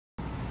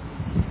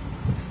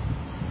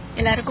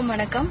எல்லாருக்கும்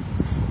வணக்கம்.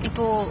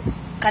 இப்போ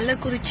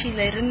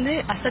கள்ளக்குறிச்சியில இருந்து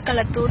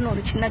அசக்களத்தூர்னு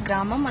ஒரு சின்ன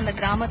கிராமம். அந்த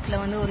கிராமத்துல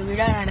ஒரு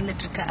விழா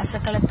நடந்துட்டு இருக்கு.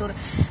 அசக்களத்தூர்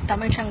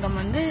தமிழ் சங்கம்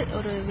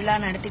ஒரு விழா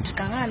நடத்திட்டு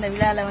இருக்காங்க. அந்த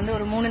விழால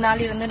ஒரு 3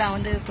 நாள் இருந்து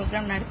நான்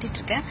ப்ரோக்ராம் நடத்திட்டு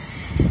இருக்கேன்.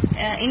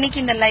 இன்னைக்கு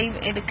இந்த லைவ்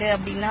எதுக்கு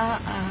அப்படின்னா,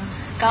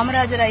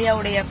 காமராஜர்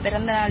ஐயாவுடைய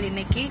பிறந்த நாள்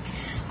இன்னைக்கு.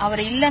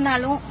 அவர்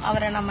இல்லைனாலும்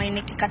அவரை நம்ம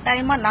இன்னைக்கு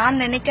கட்டாயமா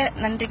நான் நினைக்க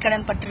நன்றி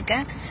கடன்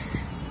பட்டிருக்கேன்.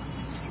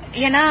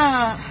 ஏன்னா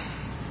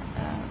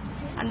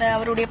அந்த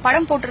அவருடைய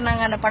படம்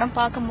போட்டிருந்தாங்க. அந்த படம்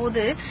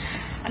பார்க்கும்போது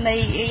அந்த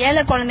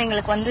ஏழை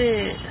குழந்தைங்களுக்கு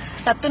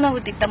சத்துணவு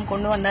திட்டம்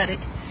கொண்டு வந்தாரு.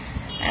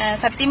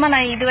 சத்தியமா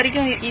நான் இது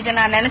வரைக்கும் இதை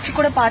நான் நினைச்சு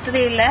கூட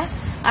பார்த்ததே இல்லை.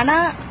 ஆனா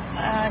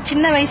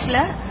சின்ன வயசுல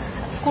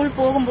ஸ்கூல்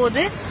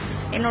போகும்போது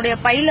என்னுடைய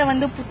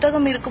பையில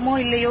புத்தகம் இருக்குமோ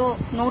இல்லையோ,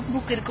 நோட்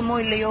புக் இருக்குமோ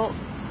இல்லையோ,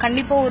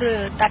 கண்டிப்பா ஒரு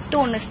தட்டு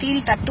ஒண்ணு,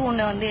 ஸ்டீல் தட்டு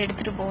ஒண்ணு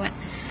எடுத்துட்டு போவேன்.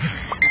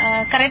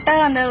 கரெக்டா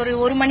அந்த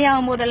ஒரு மணி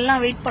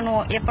ஆகும்போதெல்லாம் வெயிட்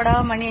பண்ணுவோம், எப்படா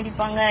மணி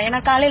அடிப்பாங்க.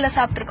 ஏன்னா காலையில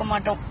சாப்பிட்டு இருக்க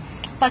மாட்டோம்,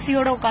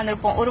 பசியோட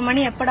உட்காந்துருப்போம். 1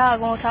 மணி எப்படா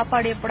ஆகும்,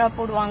 சாப்பாடு எப்படா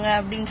போடுவாங்க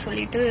அப்படின்னு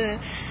சொல்லிட்டு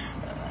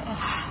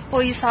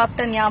போய்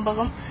சாப்பிட்ட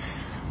ஞாபகம்.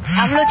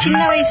 அவ்வளவு சின்ன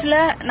வயசுல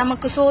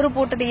நமக்கு சோறு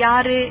போட்டது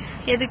யாரு,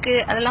 எதுக்கு,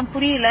 அதெல்லாம்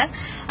புரியல.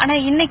 ஆனா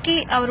இன்னைக்கு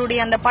அவருடைய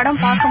அந்த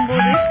படம்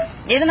பார்க்கும்போது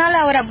எதனால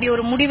அவர் அப்படி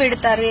ஒரு முடிவு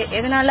எடுத்தாரு,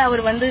 எதனால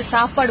அவர்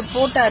சாப்பாடு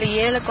போட்டாரு,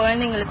 ஏழை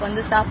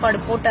குழந்தைங்களுக்கு சாப்பாடு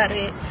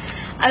போட்டாரு,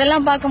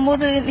 அதெல்லாம்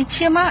பார்க்கும்போது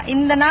நிச்சயமா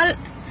இந்த நாள்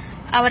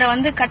அவரை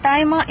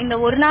கட்டாயமா இந்த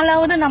ஒரு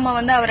நாளாவது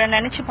நம்ம அவரை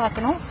நினைச்சு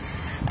பார்க்கணும்.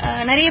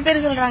 நிறைய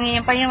பேர் சொல்றாங்க,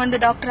 என் பையன்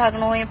டாக்டர்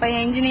ஆகணும், என்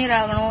பையன் இன்ஜினியர்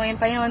ஆகணும்,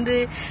 என் பையன்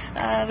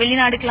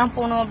வெளிநாடுக்கெல்லாம்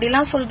போகணும்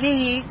அப்படிலாம் சொல்லி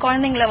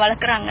குழந்தைங்களை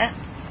வளர்க்குறாங்க.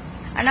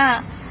 ஆனா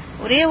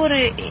ஒரே ஒரு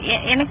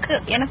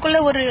எனக்குள்ள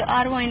ஒரு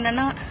ஆர்வம்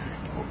என்னன்னா,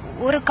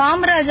 ஒரு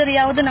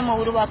காமராஜரையாவது நம்ம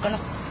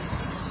உருவாக்கணும்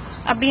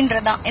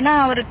அப்படின்றதான். ஏன்னா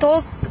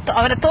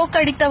அவரை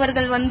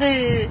தோக்கடித்தவர்கள்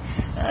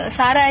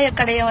சாராய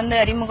கடையை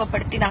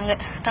அறிமுகப்படுத்தினாங்க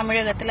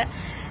தமிழகத்துல.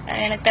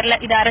 எனக்கு தெரியல,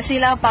 இது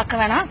அரசியலா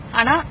பார்க்க வேணாம்.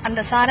 ஆனா அந்த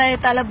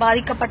சாராயத்தால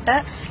பாதிக்கப்பட்ட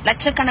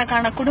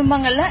லட்சக்கணக்கான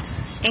குடும்பங்கள்ல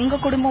எங்க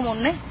குடும்பம்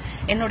ஒண்ணு,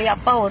 என்னுடைய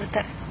அப்பா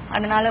ஒருத்தர்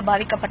அதனால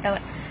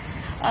பாதிக்கப்பட்டவர்.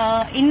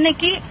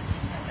 இன்னைக்கு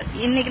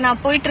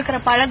நான் போயிட்டு இருக்கிற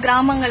பல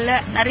கிராமங்கள்ல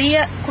நிறைய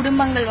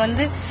குடும்பங்கள்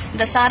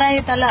இந்த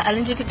சாராயத்தால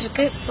அழிஞ்சுகிட்டு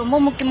இருக்கு. ரொம்ப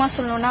முக்கியமா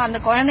சொல்லணும்னா, அந்த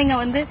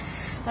குழந்தைங்க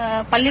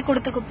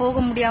பள்ளிக்கூடத்துக்கு போக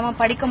முடியாம,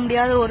 படிக்க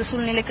முடியாத ஒரு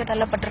சூழ்நிலைக்கு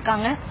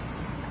தள்ளப்பட்டிருக்காங்க.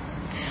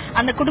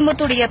 அந்த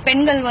குடும்பத்துடைய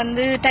பெண்கள்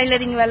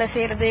டைலரிங் வேலை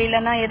செய்யறது,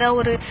 இல்லைன்னா ஏதாவது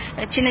ஒரு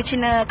சின்ன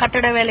சின்ன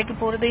கட்டட வேலைக்கு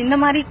போறது, இந்த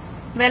மாதிரி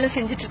வேலை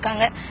செஞ்சுட்டு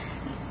இருக்காங்க.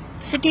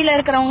 சிட்டில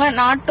இருக்கிறவங்க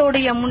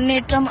நாட்டோடைய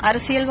முன்னேற்றம்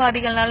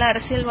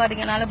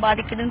அரசியல்வாதிகளால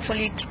பாதிக்குதுன்னு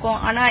சொல்லிட்டு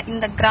இருக்கோம். ஆனா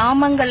இந்த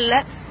கிராமங்கள்ல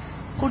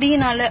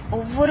குடியினால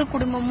ஒவ்வொரு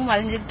குடும்பமும்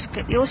அழிஞ்சிட்டு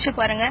இருக்கு. யோசிச்சு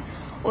பாருங்க,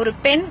 ஒரு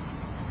பெண்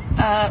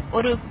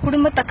ஒரு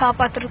குடும்பத்தை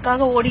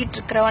காப்பாத்துறதுக்காக ஓடிட்டு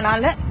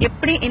இருக்கிறவனால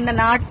எப்படி இந்த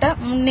நாட்டை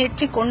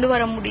முன்னேற்றி கொண்டு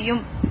வர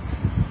முடியும்?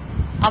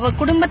 அவ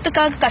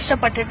குடும்பத்துக்காக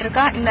கஷ்டப்பட்டுட்டு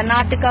இருக்கா. இந்த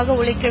நாட்டுக்காக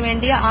உழைக்க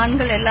வேண்டிய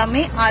ஆண்கள்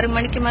எல்லாமே 6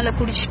 மணிக்கு மேல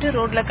குடிச்சிட்டு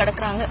ரோட்ல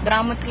கிடக்குறாங்க.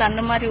 கிராமத்துல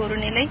அந்த மாதிரி ஒரு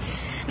நிலை.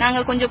 நாங்க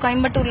கொஞ்சம்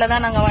கோயம்புத்தூர்ல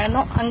தான் நாங்க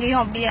வளர்ந்தோம்.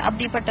 அங்கேயும்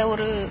அப்படிப்பட்ட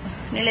ஒரு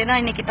நிலை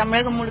தான் இன்னைக்கு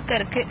தமிழகம் முழுக்க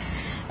இருக்கு.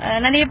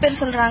 நிறைய பேர்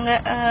சொல்றாங்க,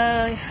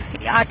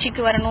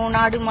 ஆட்சிக்கு வரணும்,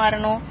 நாடு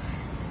மாறணும்.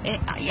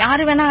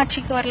 யாரு வேணா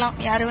ஆட்சிக்கு வரலாம்,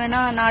 யாரு வேணா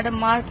நாடு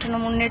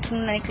மாற்றணும்,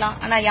 முன்னேற்றணும்னு நினைக்கலாம்.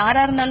 ஆனா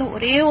யாரா இருந்தாலும்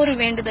ஒரே ஒரு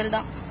வேண்டுதல்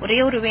தான், ஒரே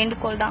ஒரு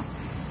வேண்டுகோள் தான்,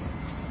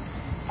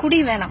 குடி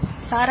வேணாம்,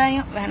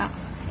 சாராயம் வேணாம்.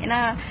 ஏன்னா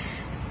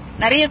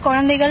நிறைய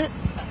குழந்தைகள்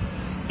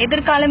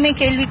எதிர்காலமே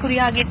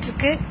கேள்விக்குறியாகிட்டு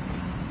இருக்கு.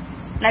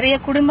 நிறைய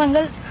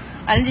குடும்பங்கள்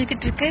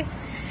அழிஞ்சுக்கிட்டு இருக்கு.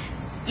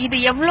 இது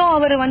எவ்வளோ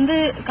அவர்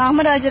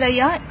காமராஜர்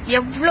ஐயா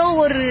எவ்வளோ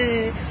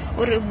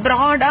ஒரு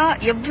பிராடா,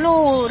 எவ்வளோ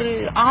ஒரு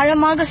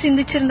ஆழமாக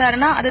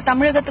சிந்திச்சிருந்தாருன்னா அது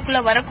தமிழகத்துக்குள்ள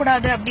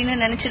வரக்கூடாது அப்படின்னு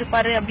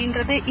நினைச்சிருப்பாரு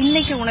அப்படின்றது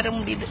இன்னைக்கு உணர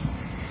முடியுது.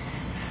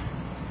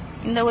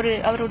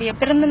 அவருடைய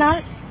பிறந்த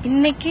நாள்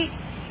இன்னைக்கு.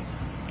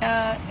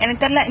 எனக்கு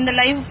தெரியல, இந்த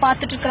லைவ்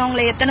பார்த்துட்டு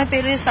இருக்கிறவங்களை எத்தனை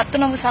பேர்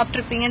சத்துணவு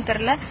சாப்பிட்டுருப்பீங்கன்னு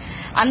தெரியல.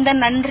 அந்த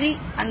நன்றி,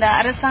 அந்த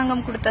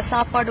அரசாங்கம் கொடுத்த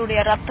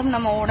சாப்பாடுடைய ரத்தம்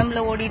நம்ம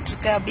உடம்புல ஓடிட்டு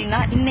இருக்கு அப்படின்னா,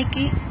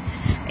 இன்னைக்கு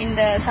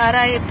இந்த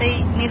சாராயத்தை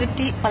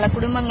நிறுத்தி பல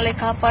குடும்பங்களை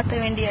காப்பாற்ற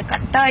வேண்டிய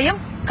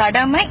கட்டாயம்,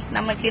 கடமை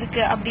நமக்கு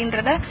இருக்கு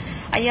அப்படின்றத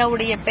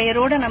ஐயாவுடைய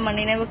பெயரோட நம்ம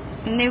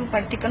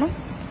நினைவுபடுத்திக்கணும்.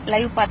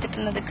 லைவ் பார்த்துட்டு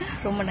இருந்ததுக்கு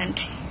ரொம்ப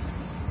நன்றி.